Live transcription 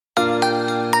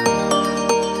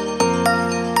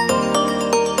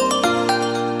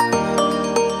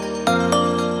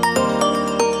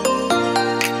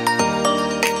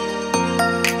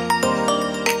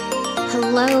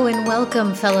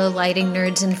fellow lighting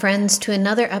nerds and friends, to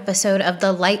another episode of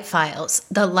the Light Files,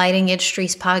 the Lighting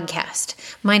Industries podcast.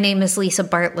 My name is Lisa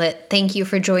Bartlett. Thank you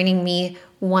for joining me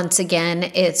once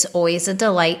again. It's always a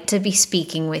delight to be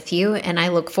speaking with you, and I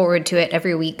look forward to it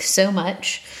every week so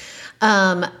much.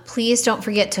 Please don't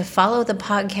forget to follow the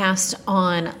podcast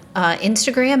on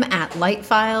Instagram at Light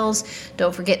Files.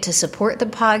 Don't forget to support the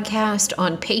podcast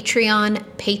on Patreon,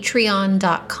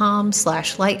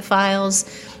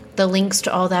 patreon.com/lightfiles. The links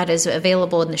to all that is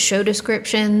available in the show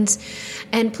descriptions.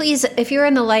 And please, if you're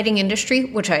in the lighting industry,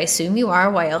 which I assume you are,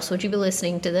 why else would you be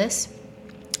listening to this?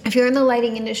 If you're in the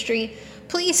lighting industry,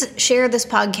 please share this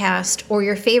podcast or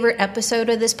your favorite episode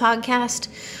of this podcast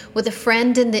with a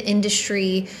friend in the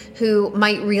industry who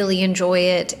might really enjoy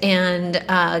it and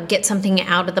get something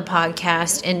out of the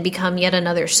podcast and become yet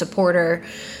another supporter.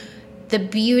 The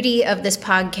beauty of this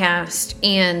podcast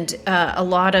and a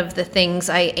lot of the things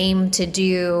I aim to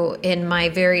do in my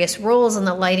various roles in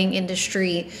the lighting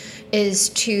industry is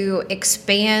to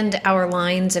expand our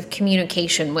lines of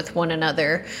communication with one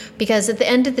another. Because at the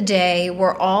end of the day,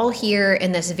 we're all here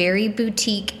in this very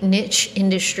boutique niche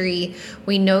industry.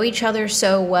 We know each other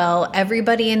so well.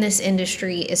 Everybody in this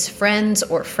industry is friends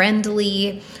or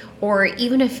friendly, or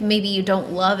even if maybe you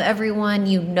don't love everyone,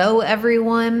 you know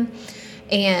everyone.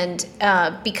 And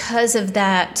because of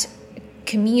that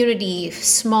community,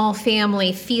 small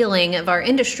family feeling of our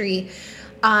industry,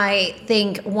 I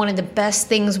think one of the best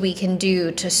things we can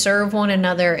do to serve one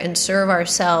another and serve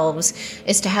ourselves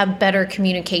is to have better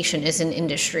communication as an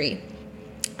industry.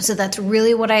 So that's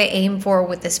really what I aim for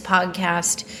with this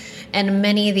podcast and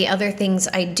many of the other things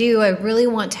I do. I really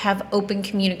want to have open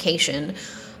communication.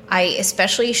 I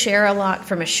especially share a lot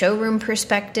from a showroom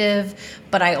perspective,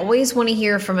 but I always want to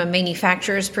hear from a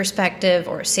manufacturer's perspective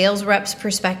or a sales rep's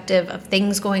perspective of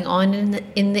things going on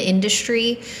in the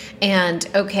industry. And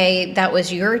okay, that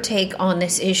was your take on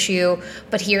this issue,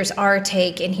 but here's our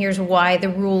take, and here's why the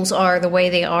rules are the way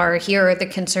they are. Here are the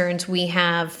concerns we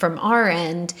have from our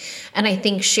end. And I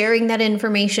think sharing that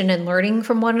information and learning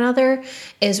from one another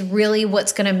is really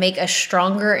what's going to make us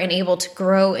stronger and able to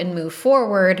grow and move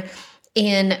forward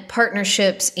in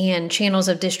partnerships and channels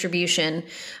of distribution.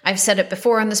 I've said it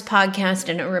before on this podcast,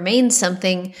 and it remains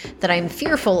something that I'm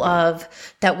fearful of,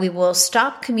 that we will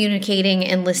stop communicating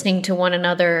and listening to one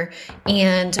another,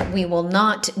 and we will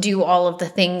not do all of the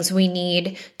things we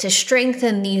need to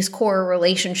strengthen these core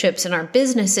relationships in our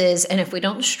businesses. And if we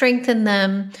don't strengthen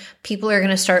them, people are going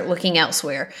to start looking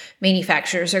elsewhere.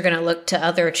 Manufacturers are going to look to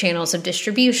other channels of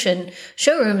distribution.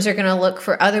 Showrooms are going to look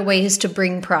for other ways to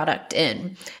bring product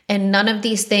in. And none of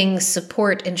these things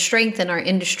support and strengthen our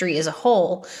industry as a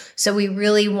whole. So we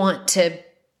really want to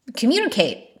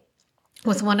communicate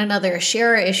with one another, share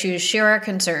our issues, share our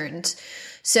concerns.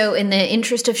 So in the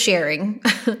interest of sharing,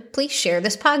 please share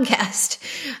this podcast.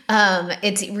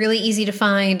 It's really easy to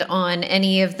find on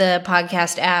any of the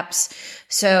podcast apps.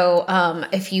 So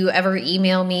if you ever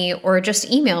email me or just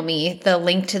email me, the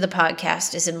link to the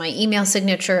podcast is in my email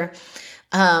signature.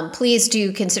 Please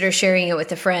do consider sharing it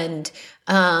with a friend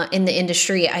in the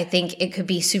industry. I think it could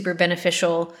be super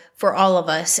beneficial for all of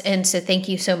us. And so thank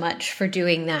you so much for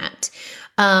doing that.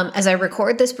 As I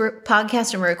record this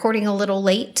podcast, I'm recording a little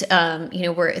late.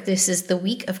 This is the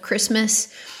week of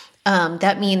Christmas.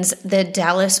 That means the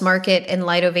Dallas market and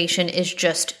Light Ovation is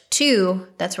just 2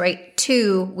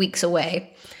 weeks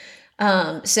away.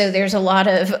 So there's a lot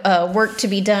of work to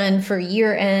be done for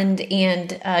year end and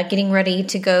getting ready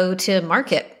to go to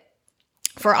market.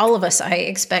 For all of us, I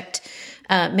expect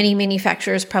many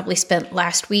manufacturers probably spent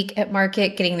last week at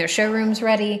market getting their showrooms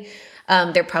ready.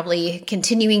 They're probably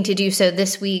continuing to do so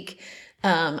this week.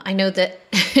 I know that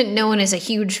no one is a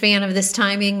huge fan of this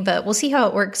timing, but we'll see how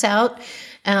it works out.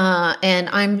 And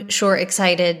I'm sure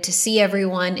excited to see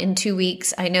everyone in 2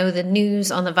 weeks. I know the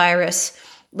news on the virus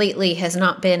lately has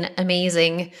not been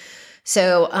amazing.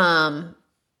 So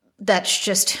that's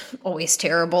just always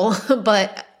terrible.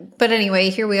 But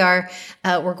anyway, here we are.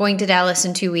 We're going to Dallas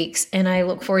in 2 weeks, and I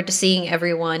look forward to seeing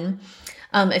everyone.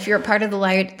 If you're a part of the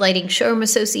Lighting Showroom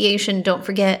Association, don't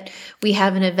forget we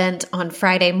have an event on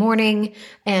Friday morning,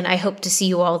 and I hope to see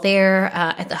you all there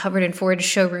at the Hubbard & Ford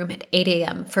showroom at 8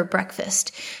 a.m. for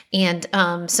breakfast. And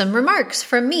some remarks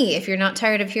from me. If you're not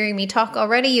tired of hearing me talk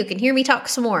already, you can hear me talk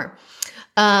some more.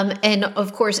 And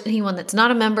of course, anyone that's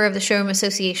not a member of the Showroom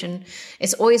Association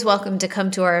is always welcome to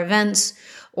come to our events.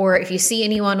 Or if you see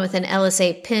anyone with an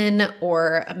LSA pin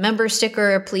or a member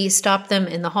sticker, please stop them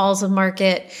in the halls of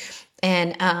market.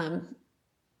 And,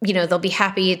 they'll be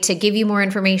happy to give you more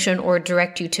information or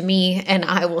direct you to me. And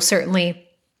I will certainly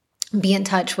be in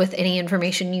touch with any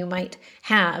information you might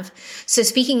have. So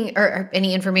or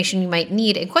any information you might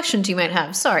need and questions you might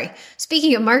have. Sorry.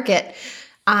 Speaking of market,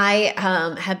 I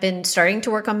have been starting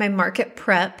to work on my market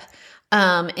prep.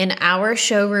 In our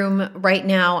showroom right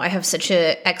now, I have such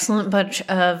an excellent bunch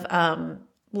of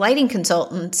lighting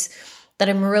consultants that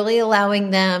I'm really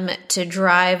allowing them to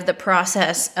drive the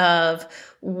process of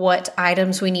what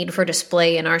items we need for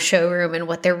display in our showroom and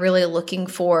what they're really looking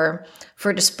for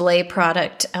display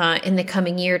product in the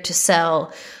coming year to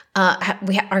sell.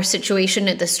 Our situation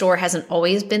at the store hasn't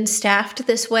always been staffed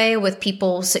this way with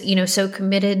people, so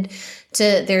committed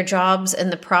to their jobs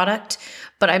and the product.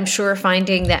 But I'm sure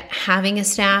finding that having a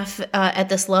staff at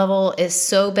this level is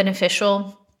so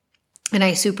beneficial, and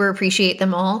I super appreciate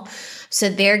them all. So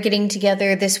they're getting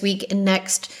together this week and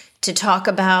next to talk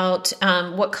about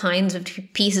what kinds of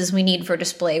pieces we need for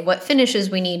display, what finishes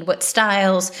we need, what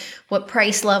styles, what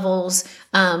price levels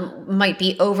might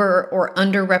be over or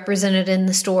underrepresented in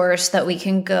the store so that we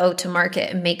can go to market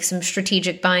and make some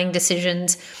strategic buying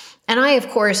decisions. And I, of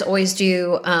course, always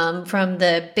do from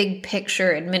the big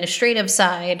picture administrative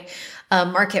side,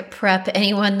 market prep.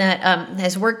 Anyone that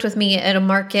has worked with me at a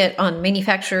market on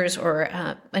manufacturers or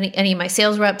any of my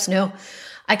sales reps know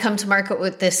I come to market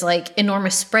with this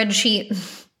enormous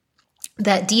spreadsheet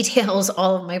that details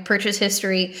all of my purchase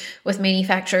history with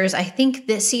manufacturers. I think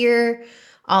this year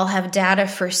I'll have data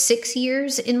for 6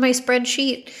 years in my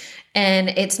spreadsheet. And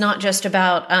it's not just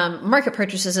about market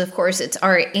purchases, of course, it's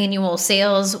our annual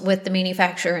sales with the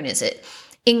manufacturer. And is it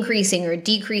increasing or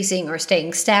decreasing or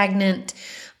staying stagnant?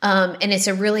 And it's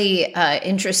a really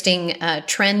interesting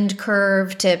trend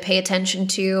curve to pay attention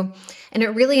to. And it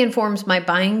really informs my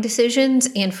buying decisions.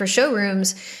 And for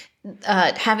showrooms,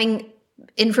 having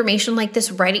information like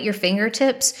this right at your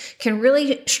fingertips can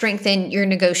really strengthen your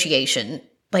negotiation,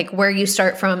 like where you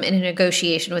start from in a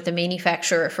negotiation with a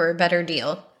manufacturer for a better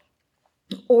deal,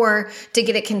 or to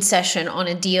get a concession on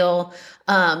a deal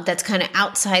that's kind of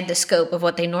outside the scope of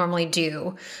what they normally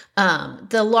do.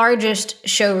 The largest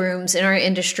showrooms in our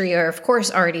industry are, of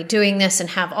course, already doing this and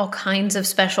have all kinds of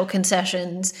special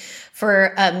concessions.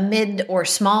 For a mid or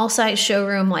small size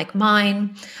showroom like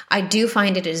mine, I do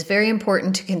find it is very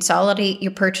important to consolidate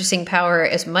your purchasing power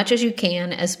as much as you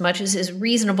can, as much as is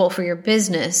reasonable for your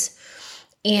business.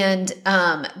 And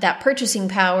that purchasing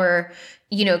power,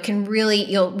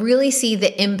 you'll really see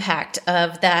the impact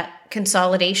of that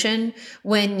consolidation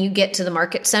when you get to the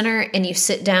market center and you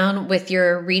sit down with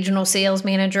your regional sales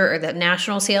manager or the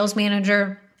national sales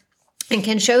manager and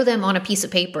can show them on a piece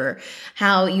of paper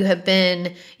how you have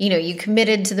been, you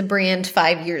committed to the brand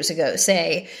 5 years ago,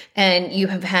 say, and you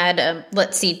have had,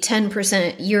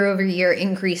 10% year over year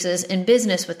increases in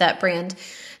business with that brand.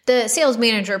 The sales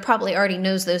manager probably already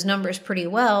knows those numbers pretty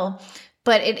well,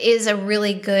 but it is a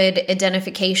really good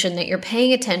identification that you're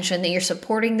paying attention, that you're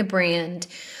supporting the brand.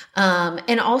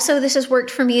 And also this has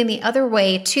worked for me in the other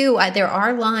way too. There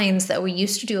are lines that we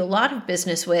used to do a lot of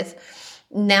business with.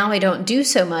 Now I don't do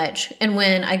so much. And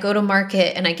when I go to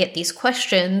market and I get these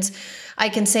questions, I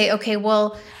can say, okay,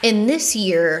 well, in this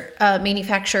year,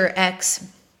 manufacturer X,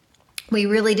 we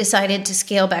really decided to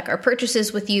scale back our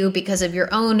purchases with you because of your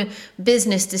own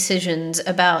business decisions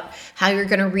about how you're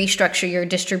going to restructure your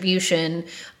distribution,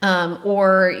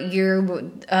 or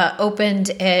you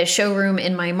opened a showroom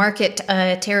in my market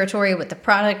territory with the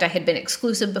product. I had been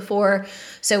exclusive before,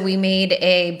 so we made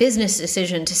a business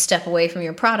decision to step away from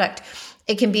your product.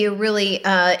 It can be a really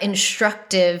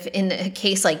instructive in a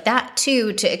case like that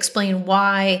too, to explain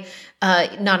why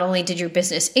not only did your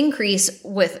business increase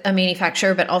with a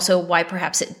manufacturer, but also why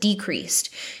perhaps it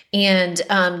decreased. And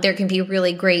there can be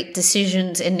really great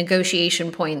decisions and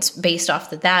negotiation points based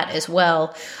off of that as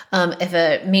well. If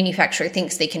a manufacturer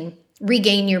thinks they can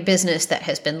regain your business that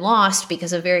has been lost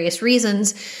because of various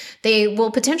reasons, they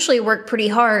will potentially work pretty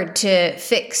hard to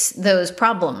fix those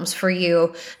problems for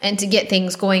you and to get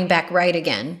things going back right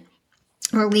again.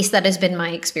 Or at least that has been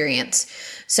my experience.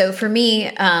 So for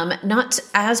me, not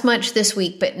as much this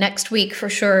week, but next week for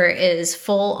sure is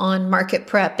full on market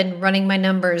prep and running my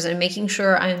numbers and making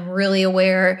sure I'm really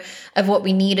aware of what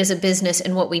we need as a business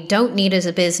and what we don't need as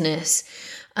a business.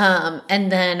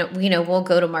 And then, we'll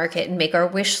go to market and make our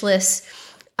wish lists.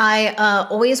 I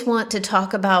always want to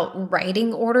talk about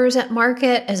writing orders at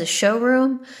market as a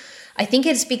showroom. I think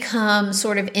it's become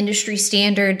sort of industry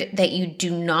standard that you do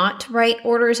not write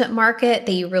orders at market,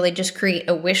 that you really just create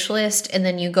a wish list and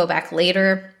then you go back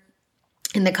later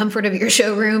in the comfort of your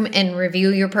showroom and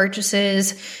review your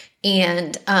purchases.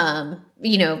 And,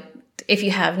 if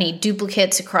you have any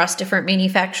duplicates across different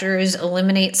manufacturers,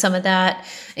 eliminate some of that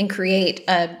and create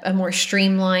a more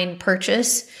streamlined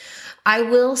purchase. I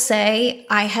will say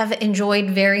I have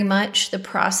enjoyed very much the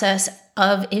process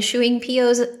of issuing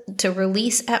POs to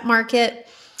release at market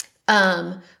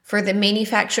for the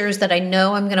manufacturers that I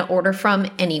know I'm going to order from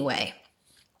anyway.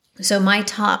 So my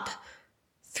top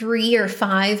 3 or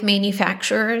 5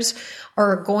 manufacturers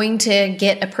are going to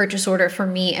get a purchase order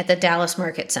from me at the Dallas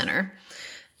Market Center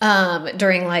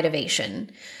during Lightovation.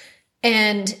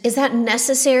 And is that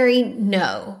necessary?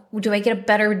 No. Do I get a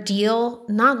better deal?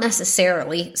 Not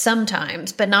necessarily,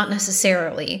 sometimes, but not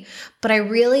necessarily. But I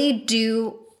really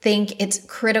do think it's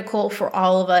critical for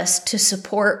all of us to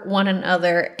support one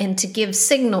another and to give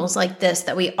signals like this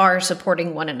that we are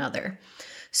supporting one another.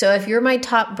 So if you're my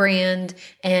top brand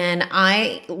and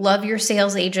I love your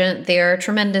sales agent, they're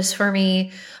tremendous for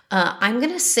me, I'm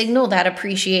going to signal that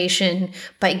appreciation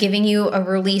by giving you a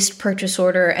released purchase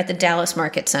order at the Dallas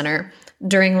Market Center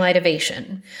during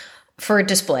Lightovation for a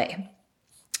display.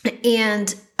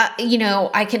 And,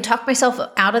 I can talk myself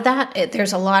out of that.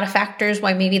 There's a lot of factors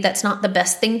why maybe that's not the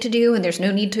best thing to do, and there's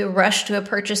no need to rush to a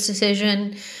purchase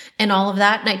decision and all of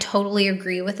that. And I totally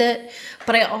agree with it.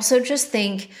 But I also just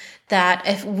think that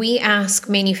if we ask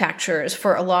manufacturers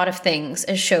for a lot of things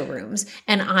as showrooms,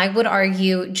 and I would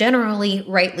argue generally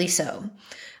rightly so,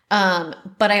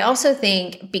 but I also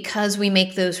think because we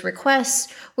make those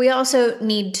requests, we also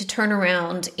need to turn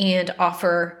around and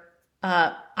offer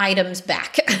items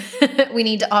back. We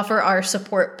need to offer our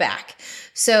support back.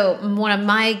 So one of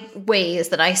my ways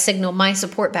that I signal my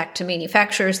support back to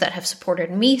manufacturers that have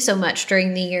supported me so much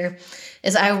during the year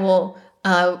is I will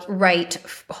not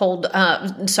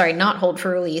hold for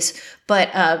release, but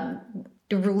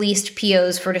released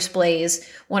POs for displays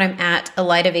when I'm at a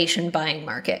Lightovation buying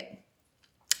market.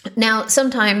 Now,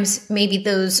 sometimes maybe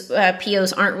those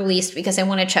POs aren't released because I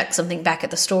want to check something back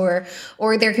at the store,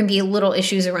 or there can be little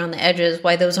issues around the edges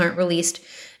why those aren't released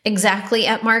exactly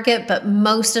at market. But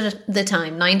most of the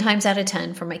time, 9 times out of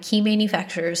 10, for my key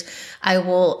manufacturers, I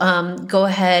will go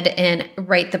ahead and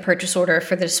write the purchase order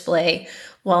for the display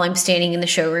while I'm standing in the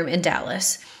showroom in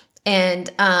Dallas.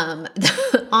 And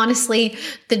honestly,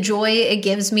 the joy it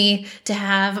gives me to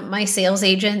have my sales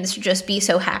agents just be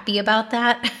so happy about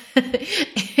that,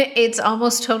 it's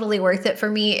almost totally worth it for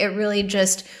me. It really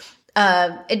just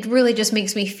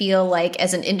makes me feel like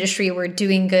as an industry, we're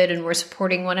doing good and we're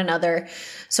supporting one another.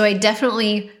 So I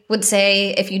definitely would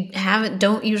say if you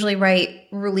don't usually write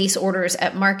release orders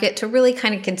at market, to really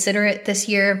kind of consider it this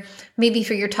year, maybe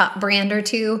for your top brand or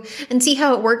two, and see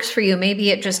how it works for you.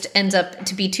 Maybe it just ends up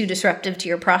to be too disruptive to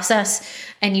your process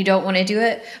and you don't want to do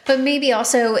it, but maybe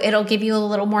also it'll give you a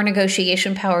little more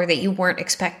negotiation power that you weren't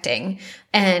expecting.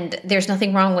 And there's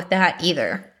nothing wrong with that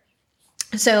either.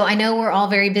 So I know we're all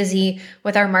very busy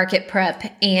with our market prep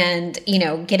and,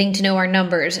 getting to know our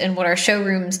numbers and what our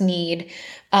showrooms need.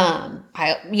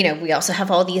 We also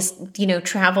have all these,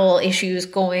 travel issues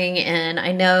going, and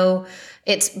I know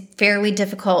it's fairly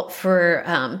difficult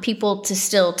for people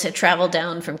to travel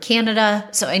down from Canada.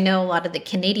 So I know a lot of the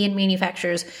Canadian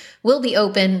manufacturers will be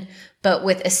open, but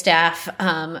with a staff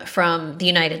from the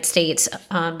United States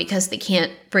because they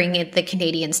can't bring the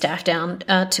Canadian staff down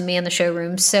to man the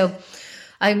showrooms. So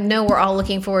I know we're all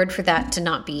looking forward for that to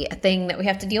not be a thing that we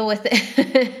have to deal with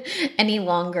any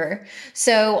longer.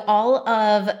 So all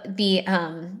of the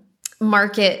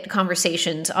market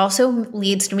conversations also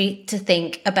leads me to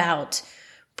think about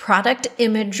product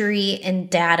imagery and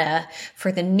data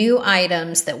for the new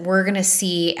items that we're going to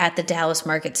see at the Dallas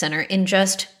Market Center in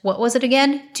just,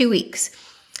 2 weeks.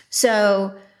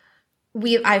 So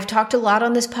I've talked a lot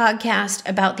on this podcast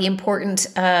about the importance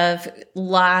of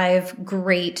live,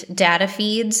 great data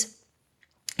feeds.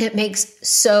 It makes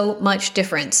so much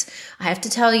difference. I have to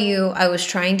tell you, I was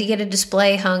trying to get a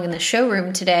display hung in the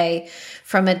showroom today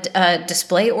from a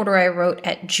display order I wrote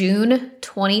at June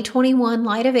 2021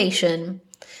 Lightovation.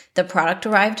 The product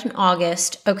arrived in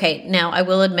August. Okay, now I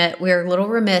will admit we're a little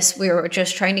remiss. We were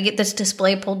just trying to get this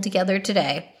display pulled together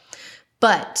today.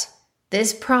 But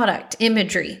this product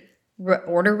imagery,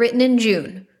 order written in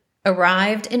June,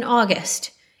 arrived in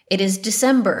August. It is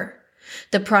December.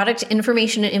 The product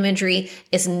information and imagery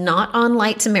is not on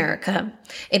Lights America.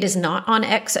 It is not on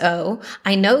XO.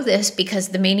 I know this because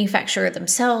the manufacturer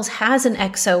themselves has an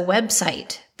XO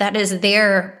website. That is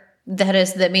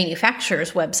the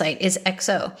manufacturer's website is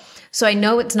XO. So I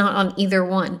know it's not on either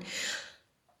one.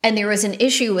 And there was an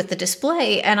issue with the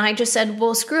display, and I just said,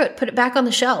 well, screw it, put it back on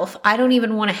the shelf. I don't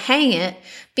even want to hang it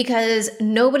because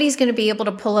nobody's going to be able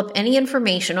to pull up any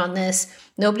information on this.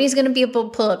 Nobody's going to be able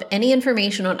to pull up any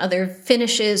information on other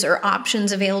finishes or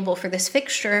options available for this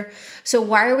fixture. So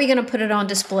why are we going to put it on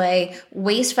display,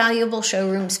 waste valuable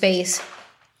showroom space,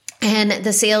 and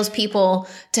the salespeople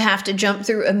to have to jump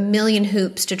through a million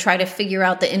hoops to try to figure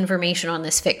out the information on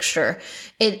this fixture.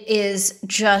 It is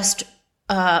just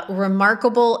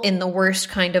remarkable in the worst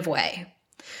kind of way.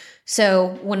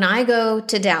 So when I go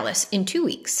to Dallas in 2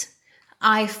 weeks,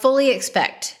 I fully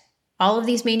expect all of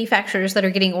these manufacturers that are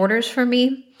getting orders from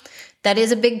me, that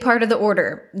is a big part of the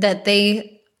order, that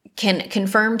they can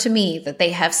confirm to me that they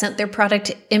have sent their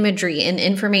product imagery and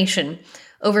information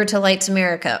over to Lights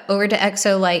America, over to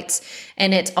Exo Lights,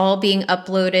 and it's all being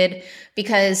uploaded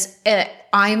because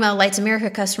I'm a Lights America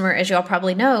customer, as y'all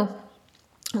probably know.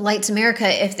 Lights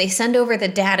America, if they send over the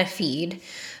data feed,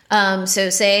 so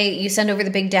say you send over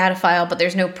the big data file, but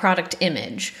there's no product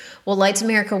image. Well, Lights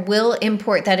America will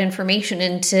import that information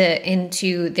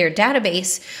into their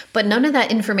database, but none of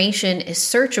that information is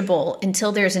searchable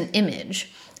until there's an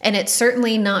image. And it's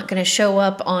certainly not going to show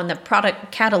up on the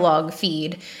product catalog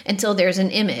feed until there's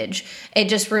an image.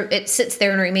 It sits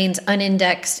there and remains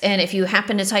unindexed. And if you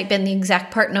happen to type in the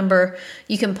exact part number,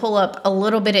 you can pull up a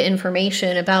little bit of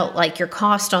information about like your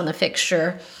cost on the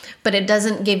fixture, but it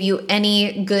doesn't give you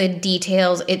any good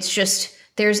details. It's just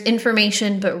there's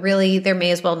information, but really there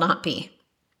may as well not be.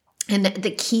 And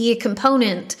the key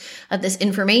component of this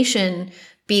information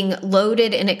being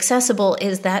loaded and accessible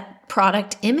is that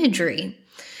product imagery.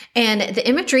 And the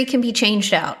imagery can be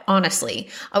changed out, honestly.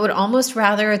 I would almost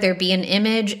rather there be an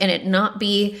image and it not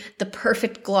be the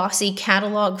perfect glossy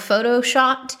catalog photo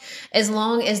shot, as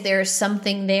long as there's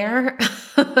something there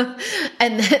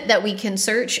and that we can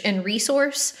search and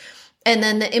resource. And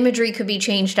then the imagery could be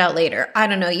changed out later. I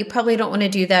don't know. You probably don't want to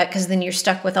do that because then you're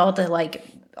stuck with all the like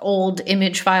old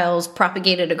image files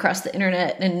propagated across the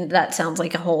internet. And that sounds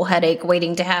like a whole headache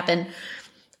waiting to happen.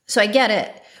 So I get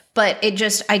it. But I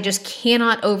just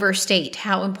cannot overstate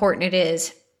how important it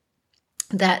is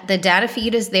that the data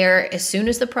feed is there as soon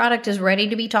as the product is ready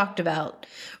to be talked about,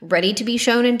 ready to be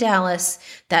shown in Dallas.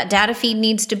 That data feed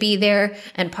needs to be there.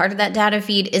 And part of that data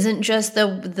feed isn't just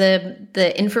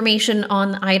the information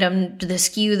on the item, the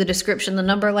SKU, the description, the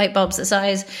number of light bulbs, the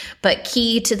size, but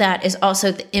key to that is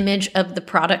also the image of the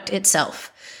product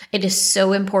itself. It is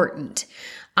so important.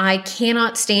 I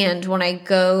cannot stand when I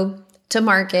go to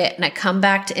Market and I come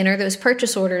back to enter those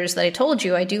purchase orders that I told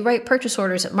you I do write purchase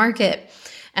orders at Market,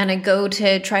 and I go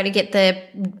to try to get the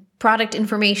product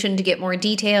information to get more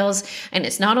details, and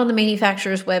it's not on the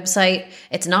manufacturer's website,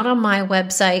 it's not on my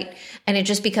website, and it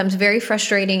just becomes very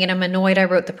frustrating and I'm annoyed I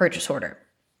wrote the purchase order.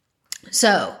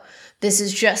 So this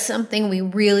is just something we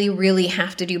really, really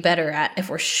have to do better at. If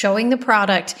we're showing the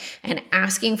product and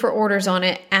asking for orders on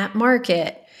it at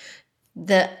Market,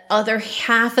 the other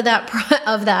half of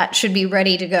that should be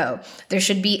ready to go. There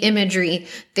should be imagery.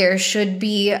 There should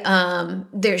be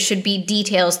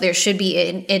details. There should be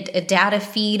a data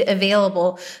feed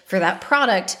available for that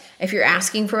product. If you're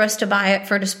asking for us to buy it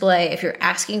for display, if you're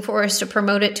asking for us to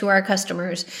promote it to our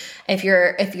customers, if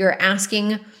you're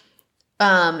asking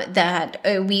that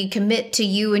we commit to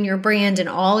you and your brand and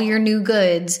all your new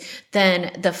goods,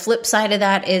 then the flip side of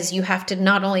that is you have to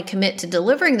not only commit to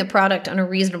delivering the product on a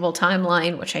reasonable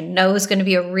timeline, which I know is going to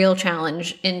be a real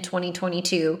challenge in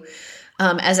 2022,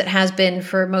 as it has been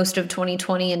for most of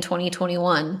 2020 and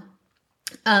 2021.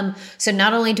 So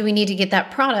not only do we need to get that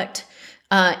product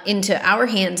into our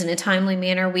hands in a timely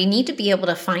manner, we need to be able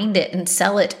to find it and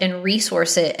sell it and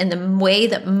resource it. And the way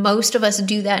that most of us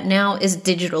do that now is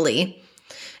digitally.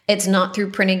 It's not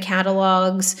through printed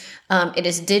catalogs. It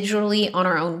is digitally on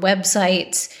our own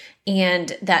websites,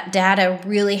 and that data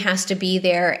really has to be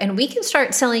there. And we can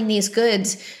start selling these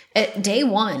goods at day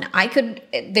one.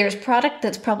 There's product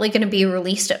that's probably going to be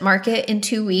released at Market in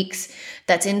 2 weeks.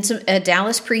 That's in a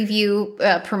Dallas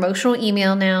preview promotional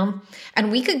email now,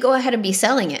 and we could go ahead and be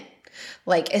selling it.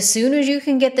 Like as soon as you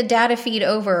can get the data feed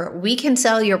over, we can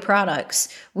sell your products.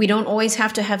 We don't always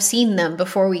have to have seen them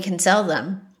before we can sell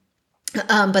them.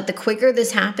 But the quicker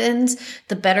this happens,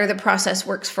 the better the process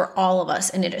works for all of us.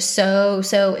 And it is so,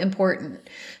 so important.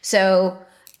 So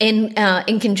in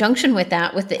conjunction with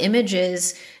that, with the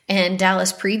images and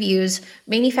Dallas previews,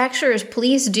 manufacturers,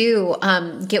 please do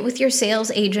get with your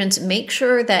sales agents. Make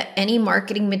sure that any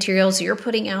marketing materials you're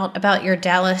putting out about your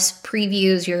Dallas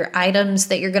previews, your items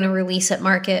that you're going to release at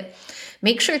Market,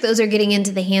 make sure those are getting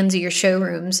into the hands of your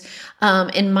showrooms.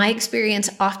 In my experience,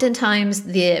 oftentimes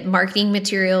the marketing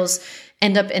materials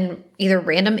end up in either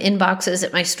random inboxes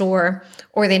at my store,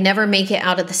 or they never make it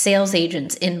out of the sales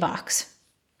agent's inbox.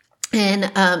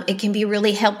 And it can be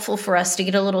really helpful for us to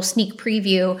get a little sneak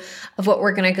preview of what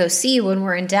we're going to go see when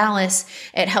we're in Dallas.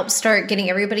 It helps start getting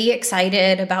everybody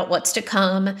excited about what's to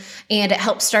come. And it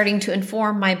helps starting to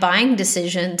inform my buying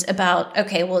decisions about,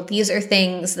 okay, well, these are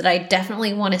things that I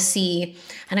definitely want to see.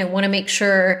 And I want to make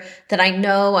sure that I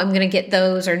know I'm going to get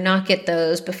those or not get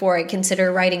those before I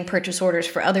consider writing purchase orders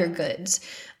for other goods.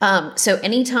 So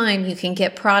anytime you can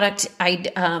get product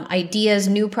ideas,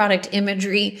 new product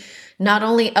imagery, not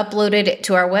only uploaded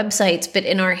to our websites, but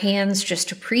in our hands just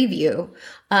to preview,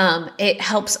 it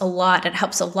helps a lot. It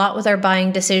helps a lot with our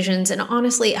buying decisions. And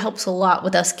honestly, it helps a lot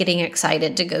with us getting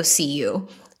excited to go see you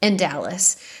in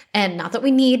Dallas. And not that we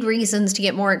need reasons to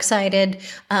get more excited,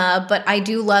 but I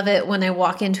do love it when I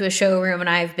walk into a showroom and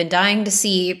I've been dying to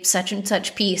see such and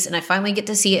such piece and I finally get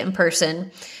to see it in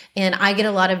person. And I get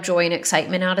a lot of joy and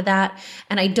excitement out of that.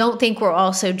 And I don't think we're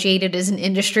all so jaded as an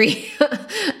industry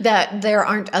that there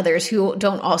aren't others who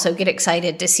don't also get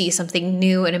excited to see something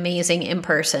new and amazing in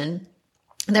person.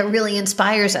 That really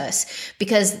inspires us,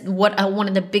 because one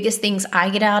of the biggest things I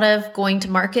get out of going to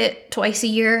market twice a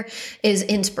year is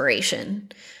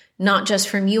inspiration. Not just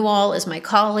from you all as my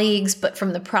colleagues, but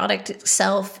from the product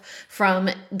itself, from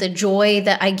the joy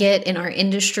that I get in our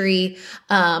industry.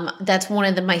 That's one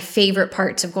of my favorite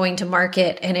parts of going to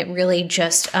market. And it really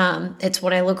just, it's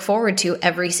what I look forward to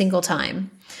every single time.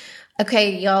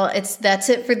 Okay, y'all, that's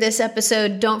it for this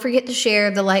episode. Don't forget to share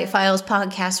the Light Files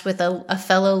podcast with a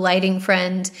fellow lighting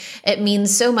friend. It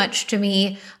means so much to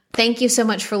me. Thank you so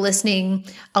much for listening.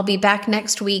 I'll be back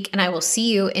next week and I will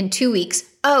see you in 2 weeks.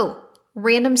 Oh,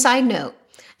 random side note.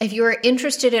 If you are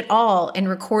interested at all in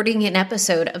recording an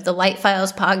episode of the Light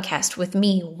Files podcast with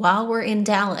me while we're in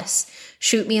Dallas,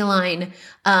 shoot me a line.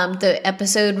 The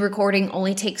episode recording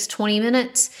only takes 20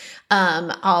 minutes.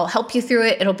 I'll help you through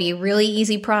it. It'll be a really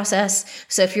easy process.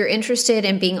 So if you're interested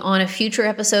in being on a future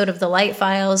episode of the Light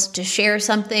Files to share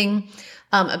something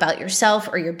about yourself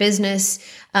or your business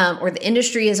or the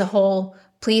industry as a whole,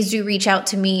 please do reach out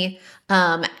to me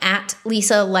at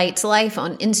Lisa Lights Life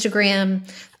on Instagram,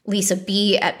 Lisa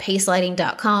B at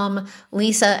pacelighting.com,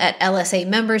 Lisa at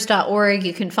lsamembers.org.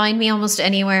 You can find me almost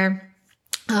anywhere.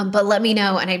 But let me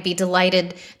know, and I'd be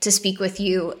delighted to speak with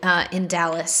you in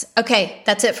Dallas. Okay,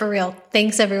 that's it for real.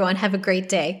 Thanks, everyone. Have a great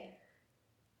day.